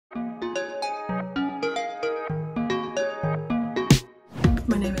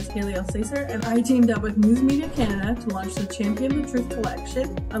Hayley Elsaesser, and I teamed up with News Media Canada to launch the Champion the Truth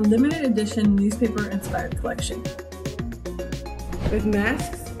collection, a limited edition newspaper-inspired collection. With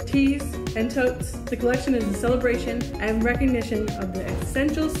masks, tees, and totes, the collection is a celebration and recognition of the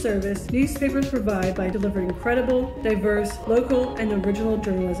essential service newspapers provide by delivering credible, diverse, local, and original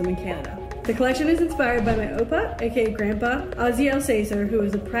journalism in Canada. The collection is inspired by my Opa, aka Grandpa, Hayley Elsaesser, who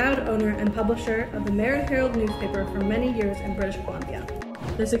is a proud owner and publisher of the Merritt Herald newspaper for many years in British Columbia.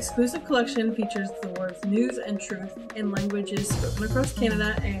 This exclusive collection features the words news and truth in languages spoken across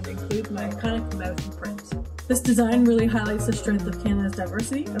Canada and includes my iconic mouthy print. This design really highlights the strength of Canada's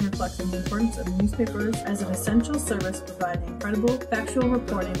diversity and reflects on the importance of newspapers as an essential service providing credible, factual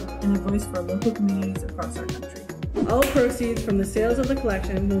reporting and a voice for local communities across our country. All proceeds from the sales of the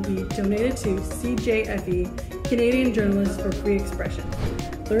collection will be donated to CJFE, Canadian Journalists for Free Expression.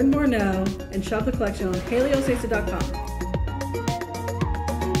 Learn more now and shop the collection on HayleyElsaesser.com.